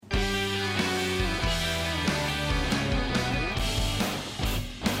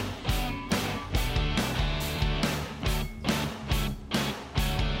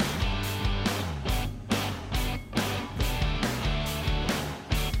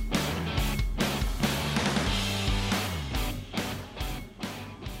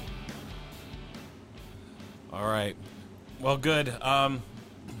All right. Well, good.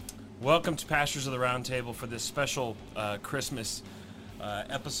 Welcome to Pastors of the Round Table for this special Christmas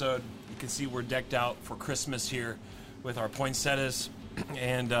episode. You can see we're decked out for Christmas here with our poinsettias,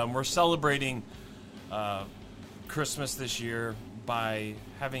 and we're celebrating Christmas this year by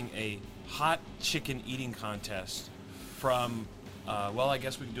having a hot chicken eating contest from, I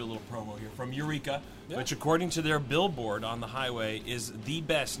guess we can do a little promo here, from Eureka, which according to their billboard on the highway is the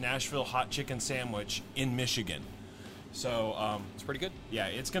best Nashville hot chicken sandwich in Michigan. So it's pretty good. Yeah,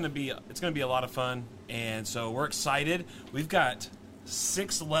 it's gonna be a lot of fun, and so we're excited. We've got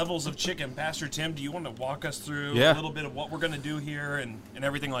 6 levels of chicken. Pastor Tim, do you want to walk us through a little bit of what we're gonna do here and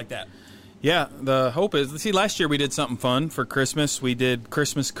everything like that? Yeah, the hope is, last year we did something fun for Christmas. We did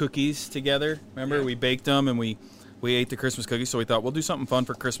Christmas cookies together. Remember, we baked them and we ate the Christmas cookies. So we thought we'll do something fun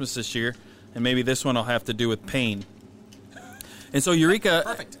for Christmas this year, and maybe this one will have to do with pain. And so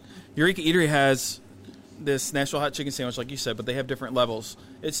Eureka Eatery has this Nashville hot chicken sandwich, like you said, but they have different levels.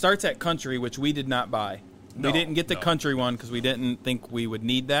 It starts at country, which we did not buy. We didn't get the country one because we didn't think we would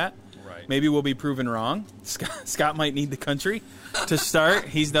need that. Right. Maybe we'll be proven wrong. Scott might need the country to start.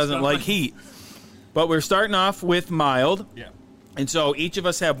 He doesn't like heat. But we're starting off with mild. Yeah. And so each of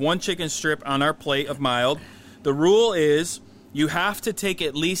us have one chicken strip on our plate of mild. The rule is you have to take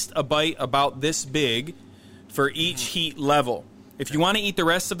at least a bite about this big for each heat level. If you want to eat the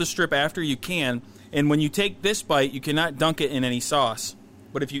rest of the strip after, you can. And when you take this bite, you cannot dunk it in any sauce.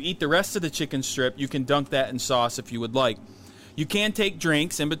 But if you eat the rest of the chicken strip, you can dunk that in sauce if you would like. You can take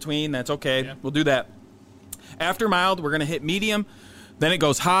drinks in between. That's okay. Yeah. We'll do that. After mild, we're going to hit medium. Then it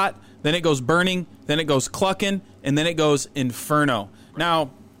goes hot. Then it goes burning. Then it goes clucking. And then it goes inferno. Right.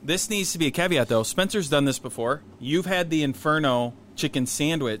 Now, this needs to be a caveat, though. Spencer's done this before. You've had the inferno chicken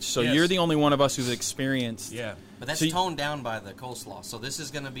sandwich, so you're the only one of us who's experienced. Yeah. But that's toned down by the coleslaw, so this is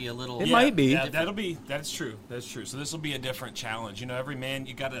going to be a little... It might be. Yeah, that's true. That's true. So this will be a different challenge. You know, every man,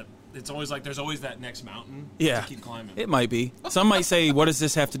 you got to... It's always like there's always that next mountain to keep climbing. It might be. Some might say, what does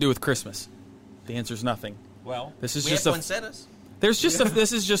this have to do with Christmas? The answer's nothing. Well, this is we just have poinsettias. There's just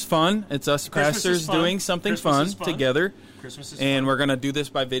this is just fun. It's us pastors doing something fun together. Christmas is and fun. We're going to do this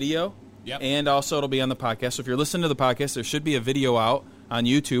by video. Yep. And also it'll be on the podcast. So if you're listening to the podcast, there should be a video out on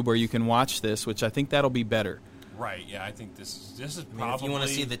YouTube where you can watch this, which I think that'll be better. Right, yeah, I think this is probably... if you want to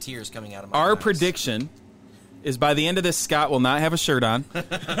see the tears coming out of my eyes. Our eyes. Prediction is by the end of this, Scott will not have a shirt on.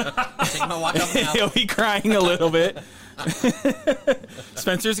 Take my watch off now. He'll be crying a little bit.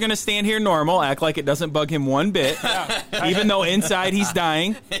 Spencer's going to stand here normal, act like it doesn't bug him one bit, even though inside he's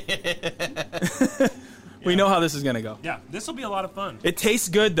dying. We know how this is going to go. Yeah, this will be a lot of fun. It tastes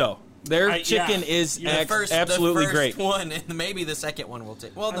good, though. Their chicken is absolutely great. The first one, and maybe the second one will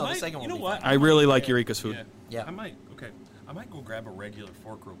take... Well, no, the second one will be fine. I really like Eureka's food. Yeah. I might go grab a regular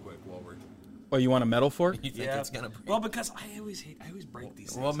fork real quick while we're... Oh, you want a metal fork? You think it's going to break? Well, because I always break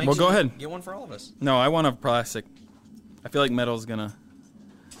these things. Well, go ahead. Get one for all of us. No, I want a plastic. I feel like metal's going to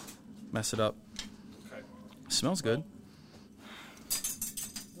mess it up. Okay. Smells good. No,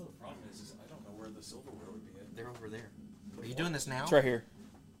 the problem is I don't know where the silverware would be at. They're over there. Are you doing this now? It's right here.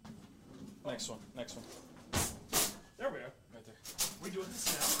 Next one. There we are. Right there. We doing this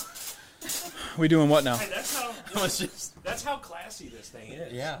now? We doing what now? Hey, that's how classy this thing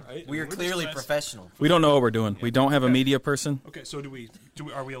is. Yeah. Right? We are clearly professional. We don't know what we're doing. We don't have a media person. Okay, so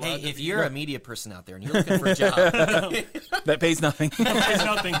are we allowed Hey, to... if you're a media person out there and you're looking for a job... That pays nothing. It's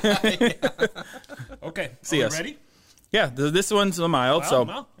nothing. Okay, See us. Ready? Yeah, this one's a mild,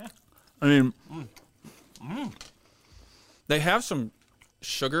 Yeah. I mean... They have some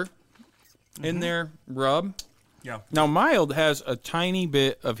sugar in their rub. Yeah. Now, mild has a tiny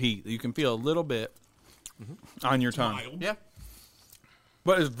bit of heat. You can feel a little bit on your tongue. Mild. Yeah.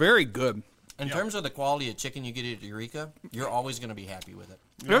 But it's very good. In terms of the quality of chicken you get at Eureka, you're always going to be happy with it.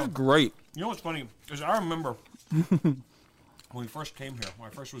 It's great. You know what's funny is I remember when we first came here,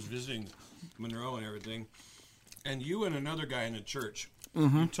 when I first was visiting Monroe and everything, and you and another guy in the church,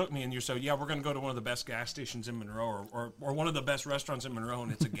 you took me and you said, yeah, we're going to go to one of the best gas stations in Monroe or one of the best restaurants in Monroe,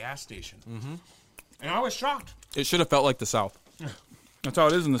 and it's a gas station. And I was shocked. It should have felt like the South. That's how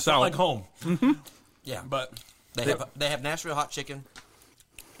it is in the South. Like home. Yeah. But They have Nashville hot chicken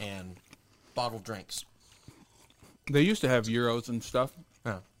and bottled drinks. They used to have Euros and stuff,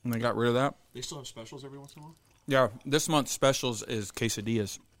 Yeah. and they got rid of that. they still have specials every once in a while? Yeah, this month's specials is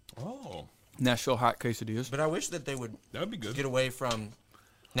quesadillas. Oh. Nashville hot quesadillas. But I wish that they would That would be good. get away from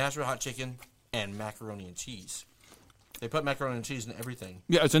Nashville hot chicken and macaroni and cheese. They put macaroni and cheese in everything.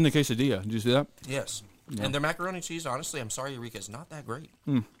 Yeah, it's in the quesadilla. Did you see that? Yes. Yeah. And their macaroni and cheese, honestly, I'm sorry, Eureka, is not that great.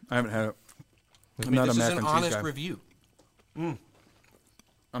 I haven't had it. I'm I mean, not this a mac is an and cheese honest guy. review.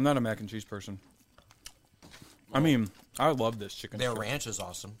 I'm not a mac and cheese person. I mean, I love this chicken Their strip. ranch is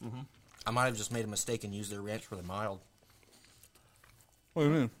awesome. I might have just made a mistake and used their ranch for the mild. What do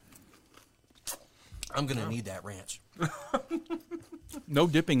you mean? I'm going to need that ranch. No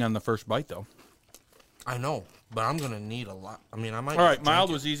dipping on the first bite, though. I know, but I'm going to need a lot. I mean, I might. All right, just mild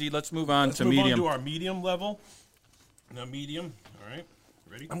drink was easy. Let's move on Let's to move medium. on to our medium level. Now medium. All right.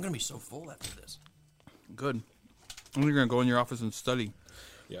 Ready? I'm going to be so full after this. Good. I'm going to go in your office and study.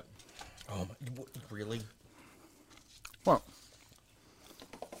 Yep. Oh, really? What?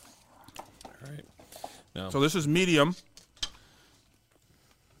 All right. Now, So this is medium.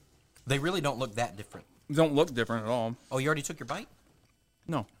 They really don't look that different. Don't look different at all. Oh, you already took your bite?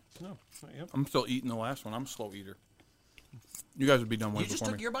 No, no. Yep. I'm still eating the last one. I'm a slow eater. You guys would be done way You just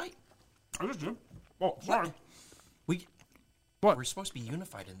before took me. your bite? I just did. Oh, sorry. We, What? We're supposed to be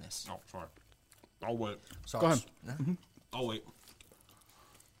unified in this. Oh, sorry. I'll wait. Sauce. Go ahead. Yeah. I'll wait.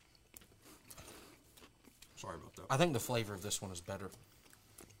 Sorry about that. I think the flavor of this one is better.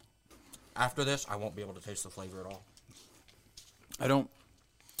 After this, I won't be able to taste the flavor at all. I don't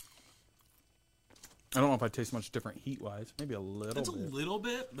know if I taste much different heat-wise. Maybe a little It's a bit. little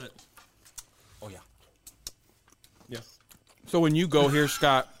bit, but Oh, yeah. yeah. So when you go here,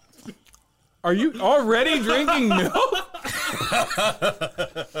 Scott, are you already drinking milk?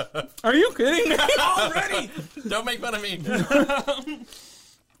 Are you kidding me? Already! Don't make fun of me.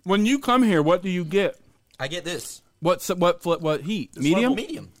 When you come here, what do you get? I get this. What heat? Medium?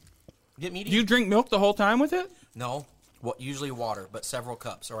 Medium. Get medium. Do you drink milk the whole time with it? No. Usually water, but several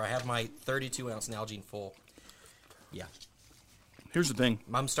cups. Or I have my 32-ounce Nalgene full. Yeah. Here's the thing.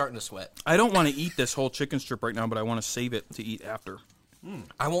 I'm starting to sweat. I don't want to eat this whole chicken strip right now, but I want to save it to eat after.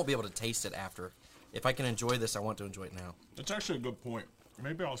 I won't be able to taste it after. If I can enjoy this, I want to enjoy it now. That's actually a good point.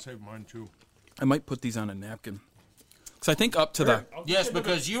 Maybe I'll save mine too. I might put these on a napkin. Because I think up to the... Yes,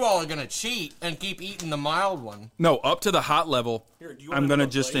 because you all are going to cheat and keep eating the mild one. No, up to the hot level, Here, do you want I'm going to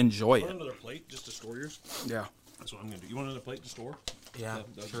another just plate? enjoy Want it. another plate just to store yours? Yeah. That's what I'm gonna do. You want another plate to store? Yeah,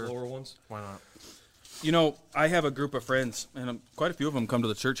 The sure. lower ones. Why not? You know, I have a group of friends, and quite a few of them come to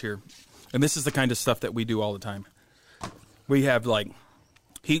the church here. And this is the kind of stuff that we do all the time. We have, like,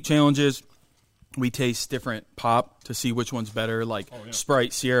 heat challenges. We taste different pop to see which one's better, like yeah.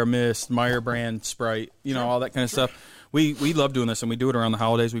 Sprite, Sierra Mist, Meyer brand Sprite, you know, all that kind of stuff. We love doing this, and we do it around the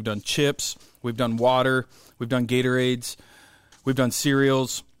holidays. We've done chips. We've done water. We've done Gatorades. We've done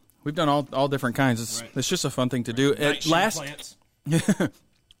cereals. We've done all different kinds. It's just a fun thing to do. Nightshade plants.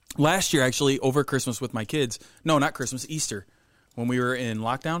 Last year, actually, over Christmas with my kids. No, not Christmas, Easter. When we were in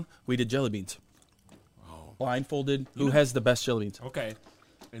lockdown, we did jelly beans. Oh. Blindfolded. Who has the best jelly beans? Okay.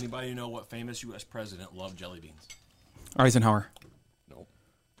 Anybody know what famous U.S. president loved jelly beans? Eisenhower. No.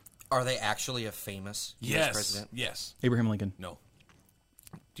 Are they actually a famous US president? Yes. Abraham Lincoln. No.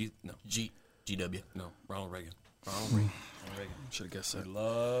 No. GW. No. Ronald Reagan. Ronald Reagan. Ronald Reagan. Should have guessed He that.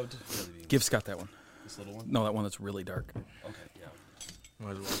 loved jelly beans. Give Scott that one. This little one. No, that one that's really dark. Okay. Yeah.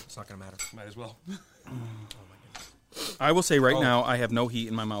 Might as well. It's not going to matter. Might as well. I will say right now, I have no heat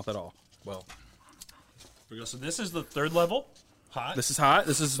in my mouth at all. Well, We go. So this is the third level. Hot. This is hot.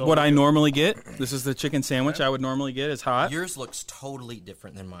 This is what I normally get. This is the chicken sandwich I would normally get. It's hot. yours looks totally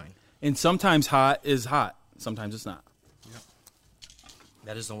different than mine. And sometimes hot is hot. Sometimes it's not.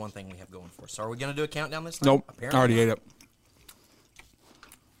 That is the one thing we have going for us. So are we going to do a countdown this time? Nope. Apparently I already not. ate it.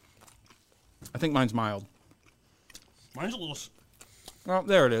 I think mine's mild. Mine's a little. Well,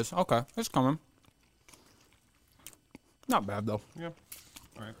 there it is. Okay. It's coming. Not bad, though. Yeah.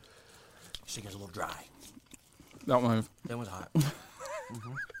 All right. She gets a little dry. That one. That was hot.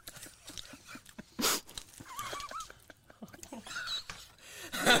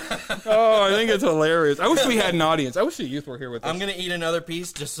 Oh, I think it's hilarious. I wish we had an audience. I wish the youth were here with us. I'm going to eat another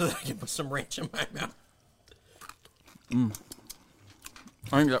piece just so that I can put some ranch in my mouth.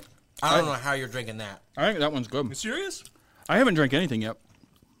 I think that, I don't know how you're drinking that. I think that one's You good. serious? I haven't drank anything yet.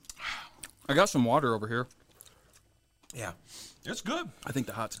 I got some water over here. Yeah. It's good. I think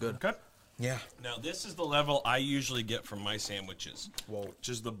the hot's good. Okay. Yeah. Now this is the level I usually get from my sandwiches. Whoa. Which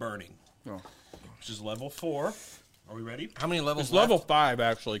is the burning. Oh. Which is level 4. Are we ready? How many levels It's left? level 5,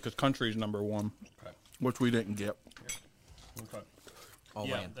 actually, because country's number 1, Okay. which we didn't get. Okay. Oh,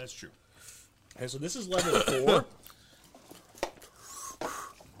 Yeah, man. that's true. Okay, so this is level 4.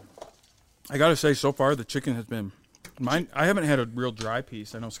 I got to say, so far, the chicken has been... Mine. I haven't had a real dry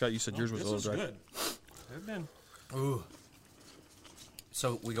piece. I know, Scott, you said yours was This a is little dry. good. They've been Ooh.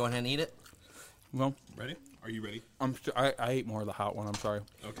 So we go ahead and eat it? Well, ready. Are you ready? I ate more of the hot one. I'm sorry.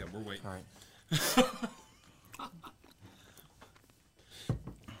 Okay, we're waiting. All right.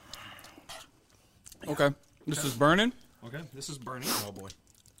 Okay. This is burning. Okay, this is burning. Oh, boy.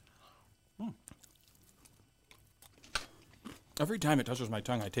 Every time it touches my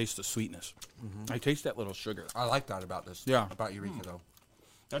tongue, I taste the sweetness. I taste that little sugar. I like that about this. Yeah. About Eureka, though.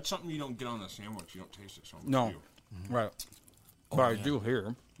 That's something you don't get on a sandwich. You don't taste it so much. No. do you? Right. But I do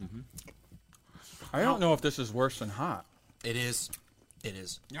here. I don't know if this is worse than hot. It is. It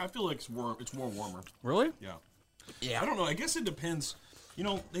is. Yeah, I feel like it's warm. It's more warmer. Really? Yeah. Yeah. I don't know. I guess it depends. You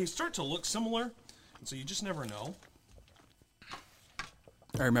know, they start to look similar, and so you just never know.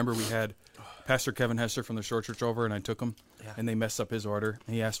 I remember we had Pastor Kevin Hester from the Short Church over, and I took him, Yeah. and they messed up his order.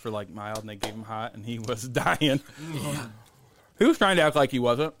 He asked for like mild, and they gave him hot, and he was dying. He was trying to act like he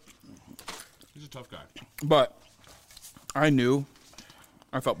wasn't, He's a tough guy. but I knew.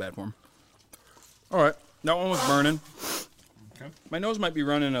 I felt bad for him. All right, that one was burning. Okay. My nose might be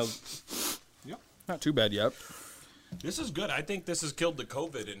running Yep. not too bad yet. This is good. I think this has killed the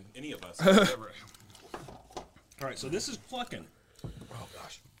COVID in any of us. All right, so this is plucking. Oh,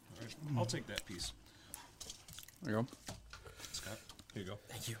 gosh. All right, I'll take that piece. There you Scott, here you go.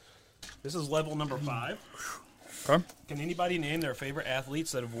 Thank you. This is level number 5. go. Okay. Can anybody name their favorite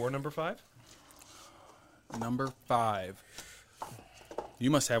athletes that have wore number 5? Number 5. You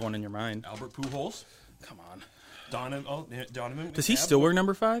must have one in your mind. Albert Pujols. Come on. Donovan. Does he still wear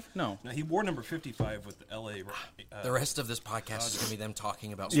number 5? No. No, he wore number 55 with the LA. The rest of this podcast is going to be them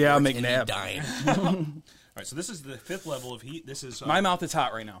talking about Yeah, sports and me McNabb. dying. All right, so this is the 5th level of heat. This is My mouth is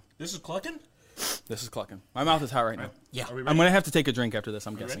hot right now. This is clucking. This is clucking. My mouth is hot right now. Yeah. Are we ready? I'm going to have to take a drink after this,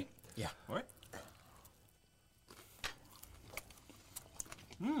 I'm Are we guessing. ready? Yeah. All right.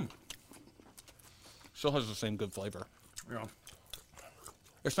 Still has the same good flavor. Yeah.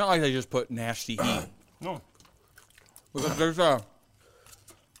 It's not like they just put nasty heat. No. Because there's a...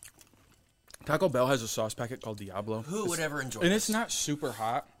 Taco Bell has a sauce packet called Diablo. Who would ever enjoy And this? it's not super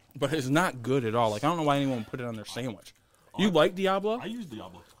hot, but it's not good at all. Like, I don't know why anyone would put it on their sandwich. You like Diablo? I use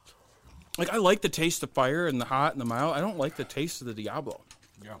Diablo. Like, I like the taste of fire and the hot and the mild. I don't like the taste of the Diablo.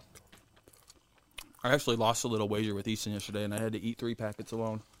 Yeah. I actually lost a little wager with Easton yesterday, and I had to eat 3 packets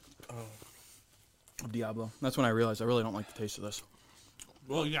alone of Diablo. That's when I realized I really don't like the taste of this.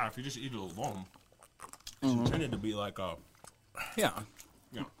 Well, yeah. If you just eat it alone, it's intended to be like a. Yeah.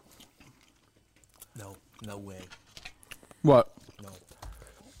 Yeah. No. No way. What? No.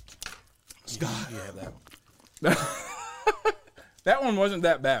 You have that. That one wasn't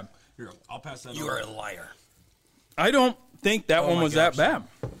that bad. Here, I'll pass that. You over. are a liar. I don't think that one my was gosh. that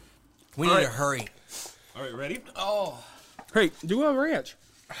bad. We need to hurry. All right, ready? Oh. Hey, do a ranch.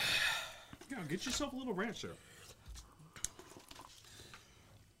 Yeah, get yourself a little ranch there.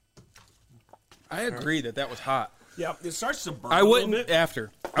 I agree that was hot. Yeah, it starts to burn. I a wouldn't little bit.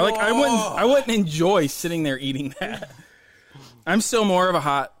 after. I wouldn't enjoy sitting there eating that. I'm still more of a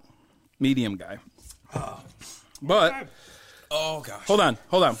hot medium guy. But Oh, gosh. hold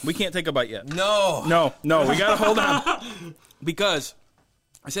on. We can't take a bite yet. No. No, we gotta hold on. Because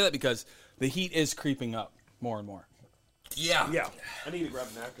I say that because the heat is creeping up more and more. Yeah. Yeah, I need to grab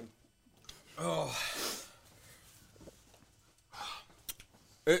a napkin.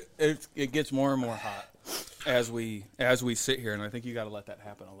 It gets more and more hot as we sit here, and I think you got to let that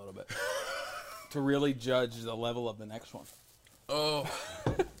happen a little bit to really judge the level of the next one. Oh.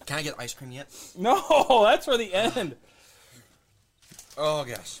 Can I get ice cream yet? No, that's for the end. Oh,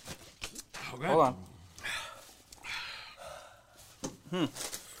 gosh. Hold on.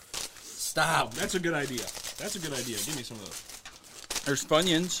 Stop. Oh, that's a good idea. That's a good idea. Give me some of those. There's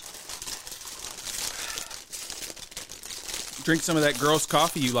Funyuns. Drink some of that gross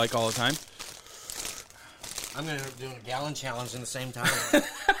coffee you like all the time. I'm going to end up doing a gallon challenge in the same time.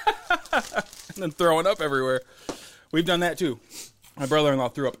 And then throwing up everywhere. We've done that too. My brother-in-law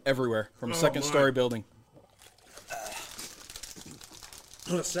threw up everywhere from a second-story building.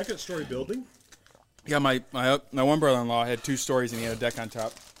 A second-story building? Yeah, my one brother-in-law had 2 stories and he had a deck on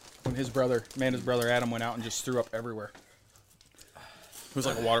top. When his brother Adam went out and just threw up everywhere. It was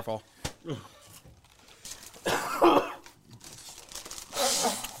like a waterfall.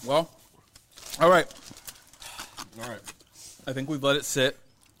 Well, all right. All right. I think we've let it sit.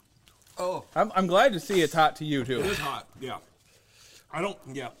 Oh. I'm glad to see it's hot to you It too. is hot. Yeah.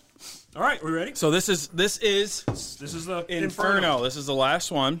 Yeah. All right, we ready? So this is This is the Inferno. This is the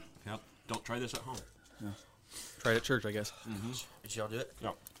last one. Yep. Don't try this at home. Try it at church, I guess. Did y'all do it?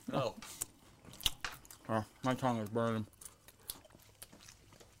 Yep. Oh. Oh, my tongue is burning.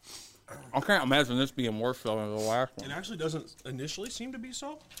 I can't imagine this being worse though than the last It one. actually doesn't initially seem to be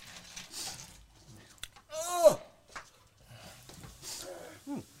so.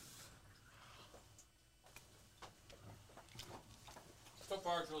 So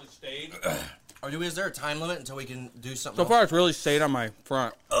far, it's really stayed. Is there a time limit until we can do something So else? far, it's really stayed on my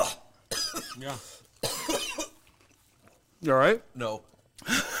front. Yeah. You all right? No.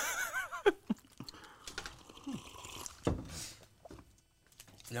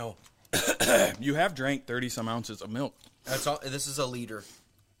 No. You have drank 30 some ounces of milk. That's all. This is a liter.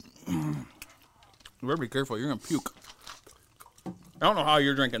 You better be careful. You're gonna puke. I don't know how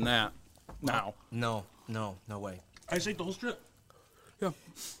you're drinking that now. No way. I just ate the whole strip. Yeah.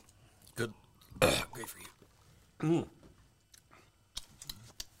 Good. Great for you.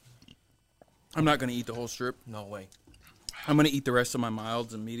 I'm not gonna eat the whole strip. No way. I'm gonna eat the rest of my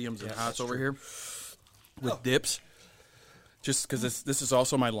milds and mediums and Yeah, hots that's over true. here with dips, just because this is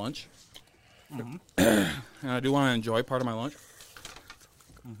also my lunch, and I do want to enjoy part of my lunch.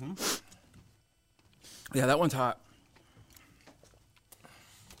 Yeah, that one's hot.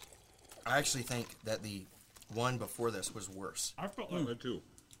 I actually think that the one before this was worse. I felt that way too.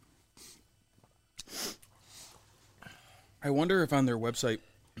 I wonder if on their website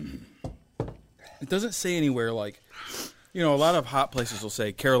it doesn't say anywhere like, you know, a lot of hot places will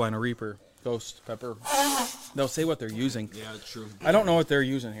say Carolina Reaper, Ghost Pepper. They'll say what they're using. Yeah, that's true. I don't know what they're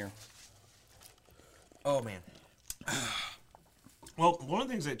using here. Oh man. Well, one of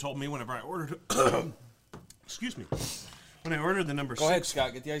the things they told me whenever I ordered, excuse me, when I ordered the number Go ahead, 6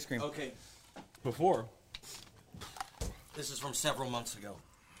 Scott. Get the ice cream. Okay. before, This is from several months ago.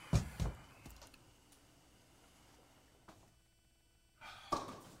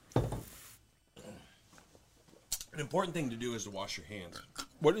 an important thing to do is to wash your hands.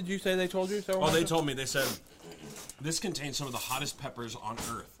 What did you say they told you? Well, they told me, they said, this contains some of the hottest peppers on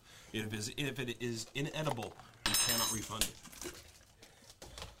earth. If it is inedible, you cannot refund it.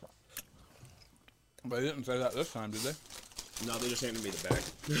 But they didn't say that this time, did they? No, they just handed me the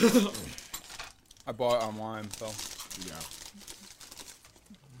bag. I bought it online, so. Yeah.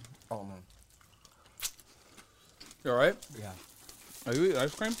 Oh man. You all right? Yeah. Are you eating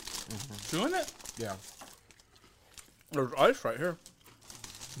ice cream? Doing it? Yeah. There's ice right here.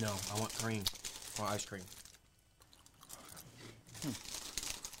 No, I want cream. I want ice cream.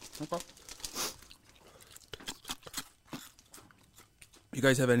 Okay. You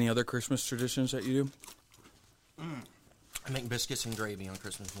guys have any other Christmas traditions that you do? I make biscuits and gravy on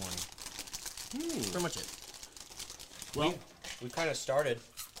Christmas morning. Pretty much it. Well, We kind of started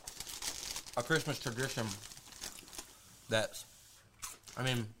a Christmas tradition that's, I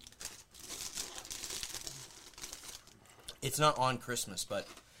mean, it's not on Christmas, but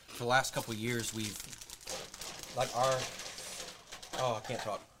for the last couple of years we've, like I can't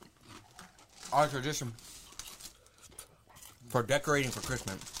talk. Our tradition for decorating for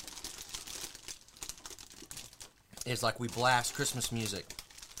Christmas is like we blast Christmas music,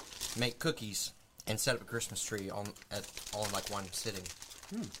 make cookies, and set up a Christmas tree all in like one sitting.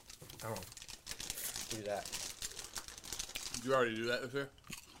 I don't know. Do that. Did you already do that this year?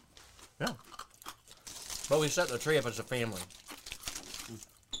 Yeah. But we set the tree up as a family.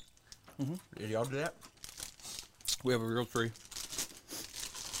 Did y'all do that? We have a real tree.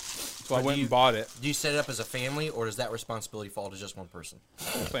 So I But went do you- and bought it. Do you set it up as a family, or does that responsibility fall to just one person?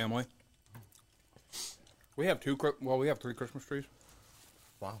 Family. We have we have 3 Christmas trees.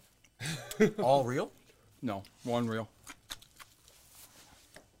 Wow. All real? No, one real.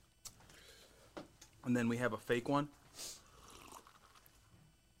 And then we have a fake one.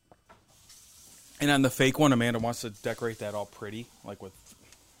 And on the fake one, Amanda wants to decorate that all pretty, like with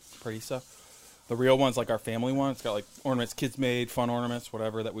pretty stuff. The real one's like our family one. It's got like ornaments kids made, fun ornaments,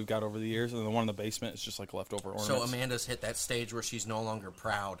 whatever that we've got over the years. And then the one in the basement is just like leftover ornaments. So Amanda's hit that stage where she's no longer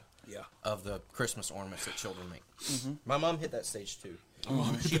proud Yeah. of the Christmas ornaments that children make. My mom hit that stage too.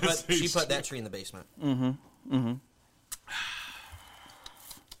 that She stage put that tree in the basement.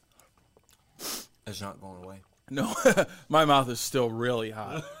 It's not going away. No, my mouth is still really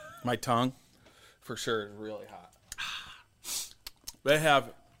hot. My tongue, for sure, is really hot.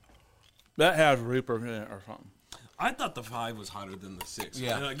 That has Reaper in it or something. I thought the 5 was hotter than the 6.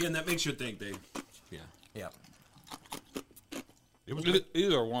 Yeah. And again, that makes you think yeah. Yeah. It was good.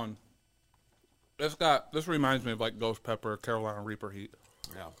 Either one. This reminds me of like Ghost Pepper, Carolina Reaper heat.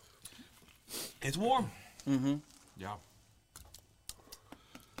 Yeah. It's warm. Mm-hmm. Yeah.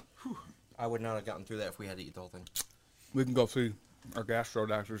 I would not have gotten through that if we had to eat the whole thing. We can go see our gastro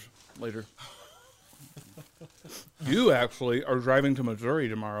doctors later. You actually are driving to Missouri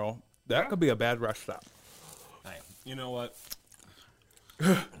tomorrow. That could be a bad rest stop. Hey, you know what?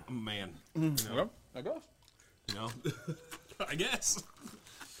 Man. You know, Yeah, I guess. you know? I guess.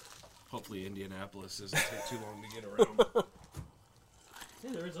 Hopefully Indianapolis doesn't take too long to get around. Hey,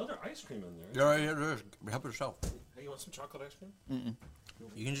 there is other ice cream in there. Yeah, there is. Help yourself. Hey, you want some chocolate ice cream?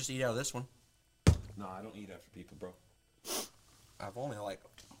 You can just eat out of this one. No, I don't eat after people, bro. I've only like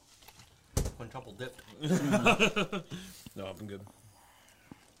quintuple dipped. No, I've been good.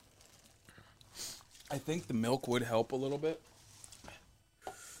 I think the milk would help a little bit.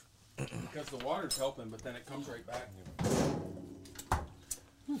 Because the water's helping, but then it comes right back.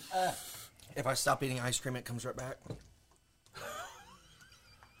 If I stop eating ice cream, it comes right back.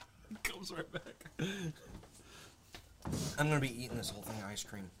 Comes right back. I'm gonna be eating this whole thing of ice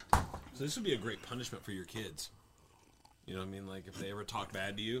cream. So this would be a great punishment for your kids. You know what I mean? Like if they ever talk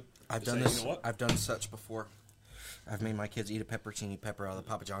bad to you. I've just done say, this. You know what? I've done such before. I've made my kids eat a pepperoni pepper out of the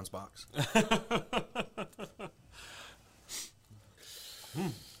Papa John's box.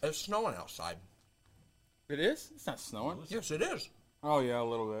 It's snowing outside. It is? It's not snowing. Yes, it is. Oh, yeah, a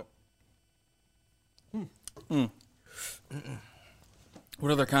little bit.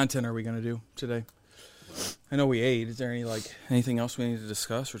 What other content are we going to do today? I know we ate. Is there anything else we need to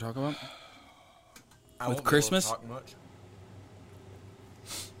discuss or talk about? I With won't be able to Christmas? talk much.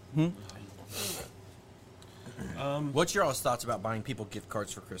 What's your all's thoughts about buying people gift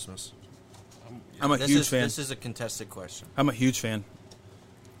cards for Christmas? I'm a huge fan. This is a contested question. I'm a huge fan.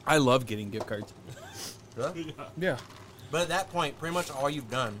 I love getting gift cards. Really? Yeah. But at that point, pretty much all you've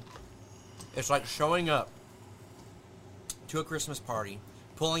done, it's like showing up to a Christmas party,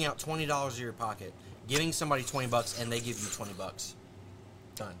 pulling out $20 of your pocket, giving somebody $20, and they give you $20.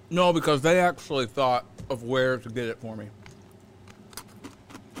 Done. No, because they actually thought of where to get it for me.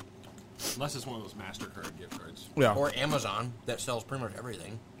 Unless it's one of those MasterCard gift cards. Yeah. Or Amazon that sells pretty much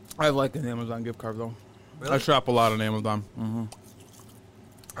everything. I like an Amazon gift card, though. Really? I shop a lot on Amazon. Mm-hmm.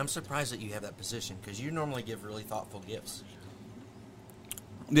 I'm surprised that you have that position because you normally give really thoughtful gifts.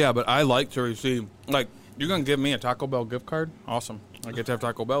 Yeah, but I like to receive. Like, you're going to give me a Taco Bell gift card? Awesome. I get to have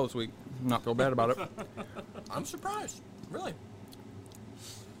Taco Bell this week. Not feel bad about it. I'm surprised. Really.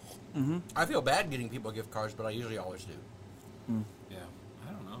 Mm-hmm. I feel bad getting people gift cards, but I usually always do. Yeah.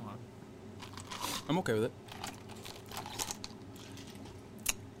 I don't know. I'm okay with it.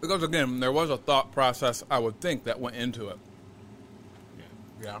 Because, again, there was a thought process, I would think, that went into it.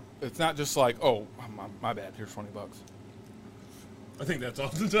 Yeah. It's not just like, oh, my bad, here's $20. I think that's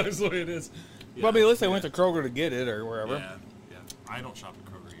oftentimes the way it is. Yeah. Well, I mean, at least they went to Kroger to get it or wherever. Yeah. Yeah. I don't shop at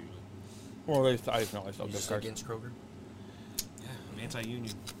Kroger usually. Well, I know they sell You gift just cards. against Kroger? Yeah. I'm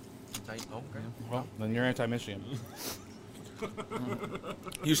anti-union. Oh, okay. Well, then you're anti-Michigan. You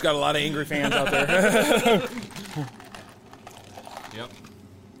just got a lot of angry fans out there. Yep.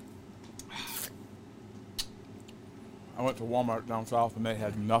 I went to Walmart down south and they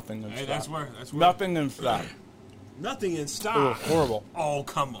had nothing in Hey, stock. that's where. Nothing in stock. Nothing in It was stock. horrible. Oh,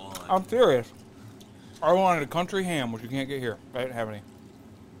 come on. I'm serious. I wanted a country ham, which you can't get here. I didn't have any.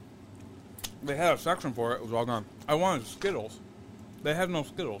 They had a section for it. It was all gone. I wanted Skittles. They had no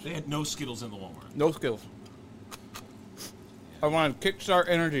Skittles. They had no Skittles in the Walmart. No Skittles. I wanted Kickstart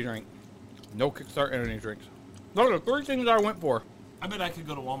energy drink. No Kickstart energy drinks. Those are the three things I went for. I bet I could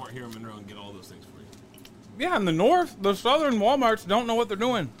go to Walmart here in Monroe and get all those things for you. Yeah, in the north, the southern Walmarts don't know what they're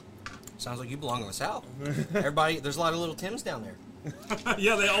doing. Sounds like you belong in the South. Everybody, there's a lot of little Tims down there.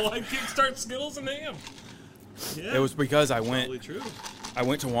 Yeah, they all like Kickstart Skittles and ham. Yeah. It was because I Probably went true.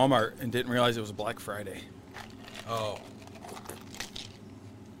 to Walmart and didn't realize it was Black Friday. Oh.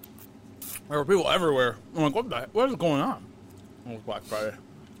 There were people everywhere. I'm like, what is going on? It was Black Friday.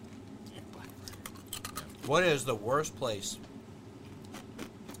 What is the worst place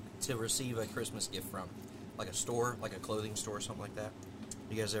to receive a Christmas gift from? Like a store, like a clothing store, or something like that?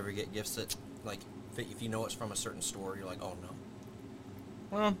 You guys ever get gifts that, like, if you know it's from a certain store, you're like, oh no.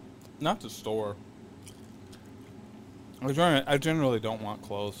 Well, not the store. I generally don't want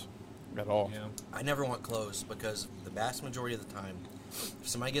clothes at all. Yeah. I never want clothes because the vast majority of the time, if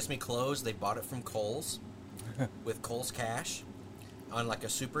somebody gets me clothes, they bought it from Kohl's with Kohl's cash on like a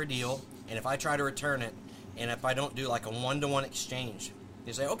super deal. And if I try to return it, and if I don't do like a 1-to-1 exchange,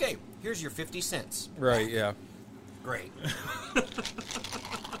 they say, okay, here's your 50 cents. Right, yeah. Great.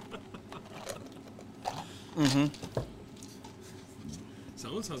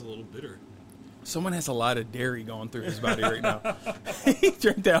 Someone sounds a little bitter. Someone has a lot of dairy going through his body right now. He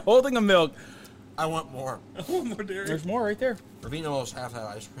drank that whole thing of milk. I want more. One more dairy. There's more right there. Ravina almost half that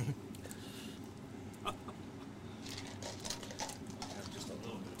ice cream. Just a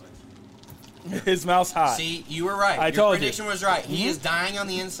little bit. His mouth's hot. See, you were right. I Your told you. prediction was right. He is dying on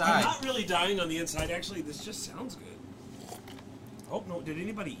the I'm inside. not really dying on the inside. Actually, this just sounds good. Oh no! Did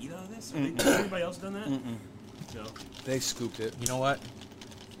anybody eat out of this? Has anybody else done that? No. They scooped it. You know what?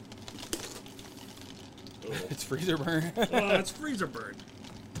 It's freezer burn. Oh, it's freezer burn.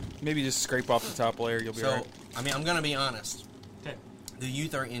 Maybe just scrape off the top layer. You'll be So, alright. I mean, I'm going to be honest. Okay. The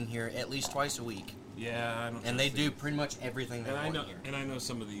youth are in here at least twice a week, Yeah, I don't. and they do pretty much everything they And I want know, here. and I know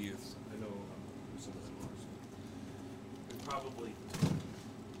some of the youth. I know probably.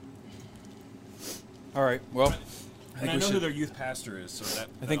 All right. Well, And I we know should- who their youth pastor is, so that.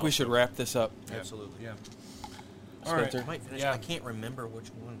 I think we should wrap this up. Absolutely. Yeah. All right. Spencer. I might finish. Yeah. I can't remember which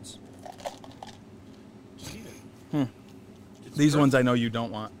ones. Just eat it. These ones I know you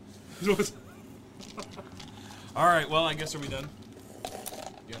don't want. All right. Well, I guess are we done?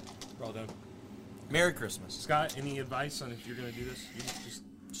 Yeah, we're all done. Merry Christmas. Scott, any advice on if you're going to do this? You just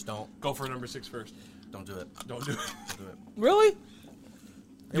Just don't go for number 6 first. don't do it. Don't do it. Don't do it. Really?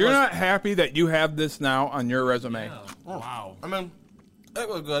 You're was- not happy that you have this now on your resume. Yeah. Wow. I mean, it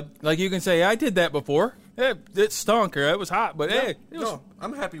was good. Like you can say, I did that before. It stunk or it was hot, but hey, it was, No,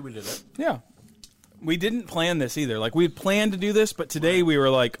 I'm happy we did it. yeah. We didn't plan this either. Like we planned to do this, but today we were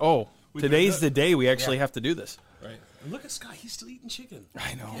like, oh, We today's did the day we actually Yeah. have to do this. Right. And look at Scott. He's still eating chicken.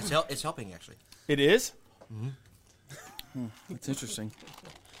 I know. It's helping actually. It is? It's interesting.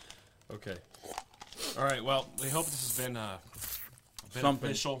 Okay. All right. Well, we hope this has been Something.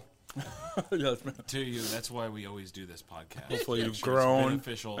 beneficial Yes, man. to you. That's why we always do this podcast. Hopefully you've It's grown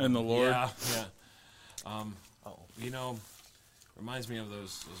beneficial in the Lord. Yeah. Yeah. You know, reminds me of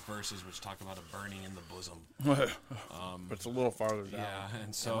those verses which talk about a burning in the bosom. But it's a little farther down. Yeah.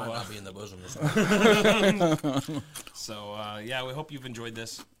 And So might so, not be in the bosom this time. yeah, we hope you've enjoyed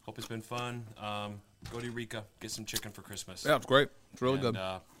this. Hope it's been fun. Go to Eureka, get some chicken for Christmas. Yeah, it's great. It's really And,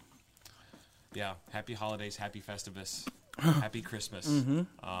 good. Yeah, happy holidays, happy Festivus, happy Christmas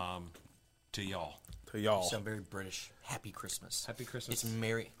to y'all. To y'all. You sound very British. Happy Christmas. Happy Christmas. It's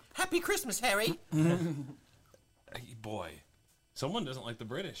Merry. Happy Christmas, Harry. Hey, boy, someone doesn't like the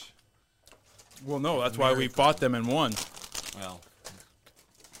British. Well, no, that's why we fought them and won. Well,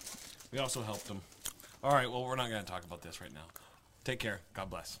 we also helped them. All right, well, we're not going to talk about this right now. Take care. God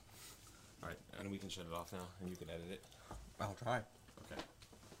bless. All right, and we can shut it off now, and you can edit it. I'll try. Okay.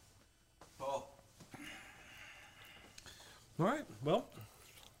 Oh. All right, well,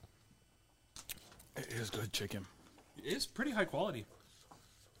 It is good chicken. it's pretty high quality.